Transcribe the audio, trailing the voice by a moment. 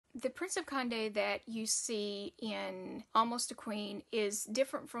the Prince of Conde that you see in Almost a Queen is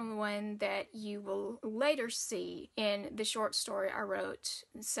different from the one that you will later see in the short story I wrote,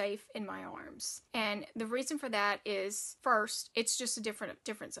 Safe in My Arms. And the reason for that is, first, it's just a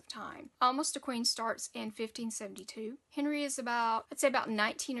difference of time. Almost a Queen starts in 1572. Henry is I'd say about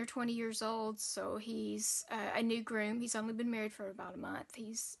 19 or 20 years old, so he's a new groom. He's only been married for about a month.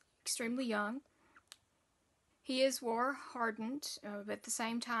 He's extremely young. He is war-hardened, but at the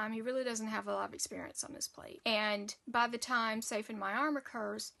same time, he really doesn't have a lot of experience on his plate. And by the time Safe in My Arm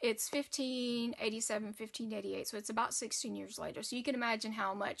occurs, it's 1587, 1588, so it's about 16 years later. So you can imagine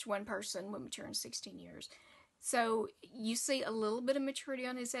how much one person would mature in 16 years. So you see a little bit of maturity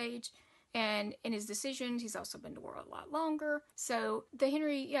on his age, and in his decisions, he's also been to war a lot longer. So the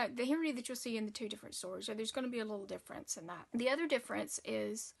Henry that you'll see in the two different stories, there's going to be a little difference in that. The other difference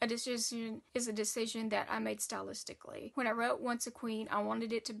is a decision that I made stylistically. When I wrote Once a Queen, I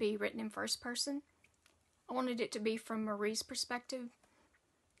wanted it to be written in first person. I wanted it to be from Marie's perspective.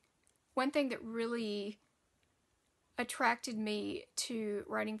 One thing that really attracted me to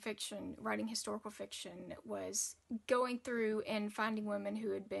writing historical fiction, was going through and finding women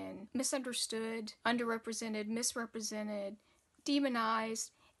who had been misunderstood, underrepresented, misrepresented, demonized,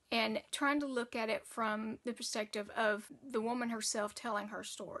 and trying to look at it from the perspective of the woman herself telling her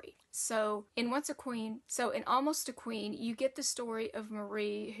story. So in Almost a Queen, you get the story of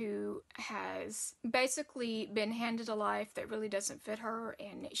Marie, who has basically been handed a life that really doesn't fit her,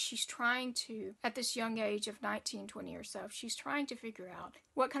 and she's trying to, at this young age of 19, 20 or so, she's trying to figure out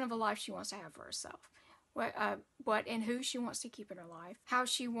what kind of a life she wants to have for herself. What and who she wants to keep in her life, how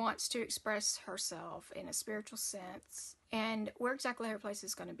she wants to express herself in a spiritual sense, and where exactly her place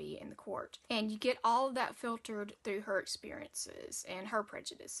is going to be in the court. And you get all of that filtered through her experiences and her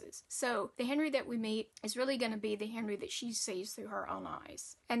prejudices. So the Henry that we meet is really going to be the Henry that she sees through her own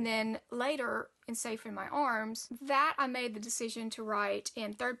eyes. And then later, in Safe in My Arms, that I made the decision to write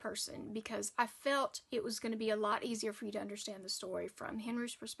in third person because I felt it was going to be a lot easier for you to understand the story from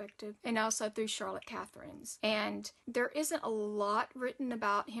Henry's perspective and also through Charlotte Catherine's. And there isn't a lot written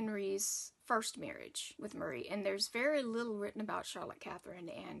about Henry's first marriage with Marie, and there's very little written about Charlotte Catherine.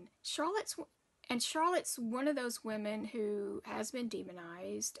 And Charlotte's one of those women who has been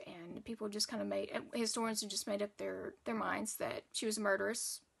demonized, and people just kind of historians have just made up their minds that she was a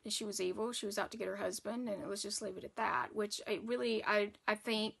murderess, she was evil, she was out to get her husband, and let's just leave it at that, which it really, I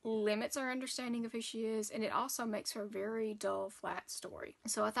think, limits our understanding of who she is, and it also makes her a very dull, flat story.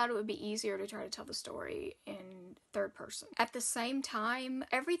 So I thought it would be easier to try to tell the story in third person. At the same time,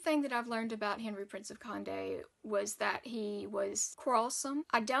 everything that I've learned about Henry, Prince of Conde, was that he was quarrelsome.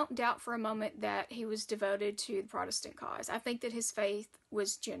 I don't doubt for a moment that he was devoted to the Protestant cause. I think that his faith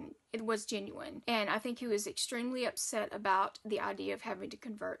was genuine, and I think he was extremely upset about the idea of having to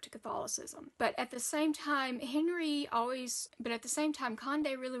convert to Catholicism. But at the same time, Conde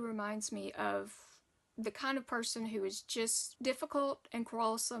really reminds me of the kind of person who is just difficult and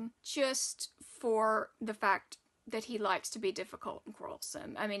quarrelsome just for the fact that he likes to be difficult and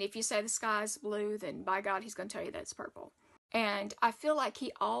quarrelsome. I mean, if you say the sky's blue, then by God, he's going to tell you that it's purple. And I feel like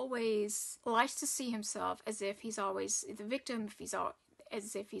he always likes to see himself as if he's always the victim,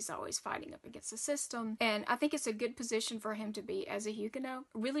 as if he's always fighting up against the system. And I think it's a good position for him to be as a Huguenot,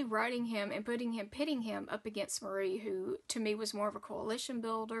 really writing him and pitting him up against Marie, who to me was more of a coalition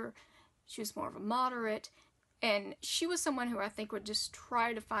builder. She was more of a moderate, and she was someone who I think would just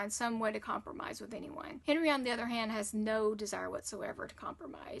try to find some way to compromise with anyone. Henry, on the other hand, has no desire whatsoever to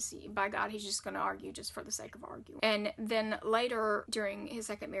compromise. By God, he's just going to argue just for the sake of arguing. And then later, during his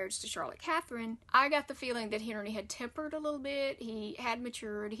second marriage to Charlotte Catherine, I got the feeling that Henry had tempered a little bit. He had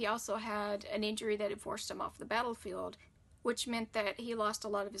matured. He also had an injury that had forced him off the battlefield, which meant that he lost a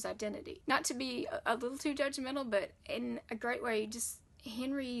lot of his identity. Not to be a little too judgmental, but in a great way, just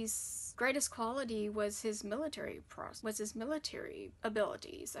Henry's greatest quality was his military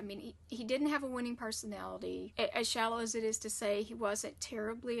abilities. I mean, he didn't have a winning personality. As shallow as it is to say, he wasn't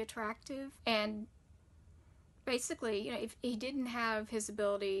terribly attractive. And basically, if he didn't have his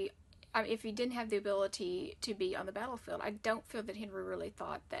ability, if he didn't have the ability to be on the battlefield, I don't feel that Henry really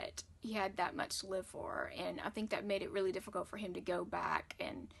thought that he had that much to live for. And I think that made it really difficult for him to go back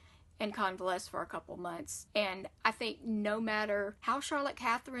and convalesce for a couple months. And I think no matter how Charlotte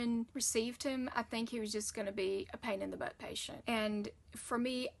Catherine received him, I think he was just going to be a pain in the butt patient. And for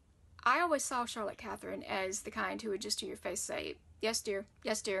me, I always saw Charlotte Catherine as the kind who would just to your face say, Yes, dear.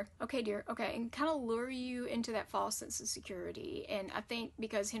 Yes, dear. Okay, dear. Okay. And kind of lure you into that false sense of security. And I think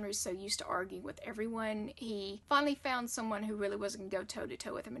because Henry's so used to arguing with everyone, he finally found someone who really wasn't going to go toe to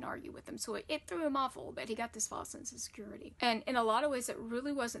toe with him and argue with him. So it threw him off a little bit. He got this false sense of security. And in a lot of ways, it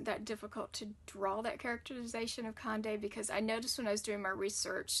really wasn't that difficult to draw that characterization of Conde, because I noticed when I was doing my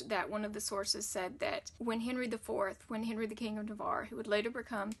research that one of the sources said that when Henry IV, when Henry the King of Navarre, who would later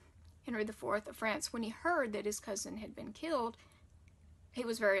become Henry IV of France, when he heard that his cousin had been killed, he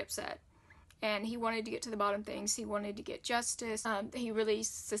was very upset, and he wanted to get to the bottom of things. He wanted to get justice. He really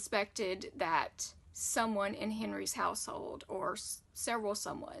suspected that someone in Henry's household, or several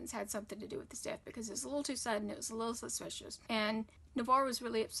someones, had something to do with his death, because it was a little too sudden. It was a little suspicious. And Navarre was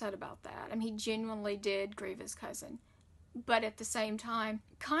really upset about that. I mean, he genuinely did grieve his cousin. But at the same time,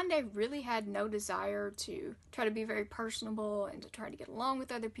 Conde really had no desire to try to be very personable and to try to get along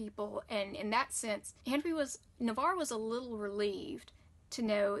with other people. And in that sense, Navarre was a little relieved to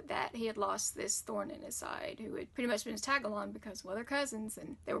know that he had lost this thorn in his side, who had pretty much been his tag-along because, well, they're cousins,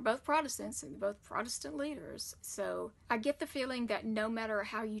 and they were both Protestants, and both Protestant leaders. So I get the feeling that no matter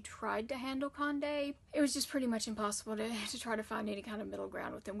how you tried to handle Conde, it was just pretty much impossible to try to find any kind of middle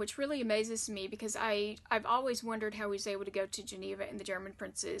ground with him, which really amazes me, because I've always wondered how he was able to go to Geneva and the German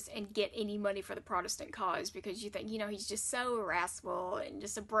princes and get any money for the Protestant cause, because you think, he's just so irascible and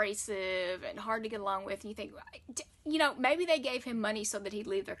just abrasive and hard to get along with, and you think, maybe they gave him money so that he'd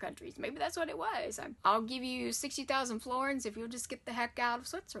leave their countries. Maybe that's what it was. I'll give you 60,000 florins if you'll just get the heck out of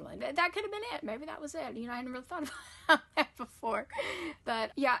Switzerland. That could have been it. Maybe that was it. I hadn't really thought about that before.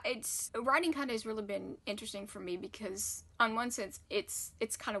 But yeah, writing Conde has really been interesting for me, because on one sense, it's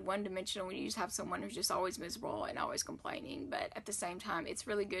kind of one-dimensional when you just have someone who's just always miserable and always complaining. But at the same time, it's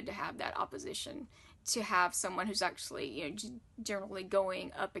really good to have that opposition, to have someone who's actually, generally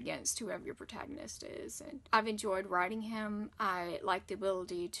going up against whoever your protagonist is. And I've enjoyed writing him. I like the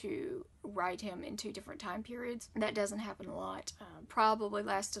ability to write him in 2 different time periods. That doesn't happen a lot. Probably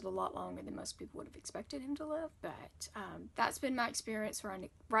lasted a lot longer than most people would have expected him to live. But that's been my experience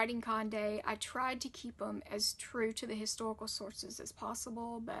writing Conde. I tried to keep him as true to the historical sources as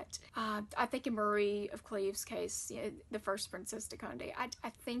possible, but I think in Marie of Cleves' case, the first Princess de Conde, I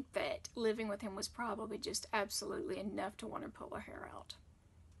think that living with him was probably just absolutely enough to want to pull her hair out.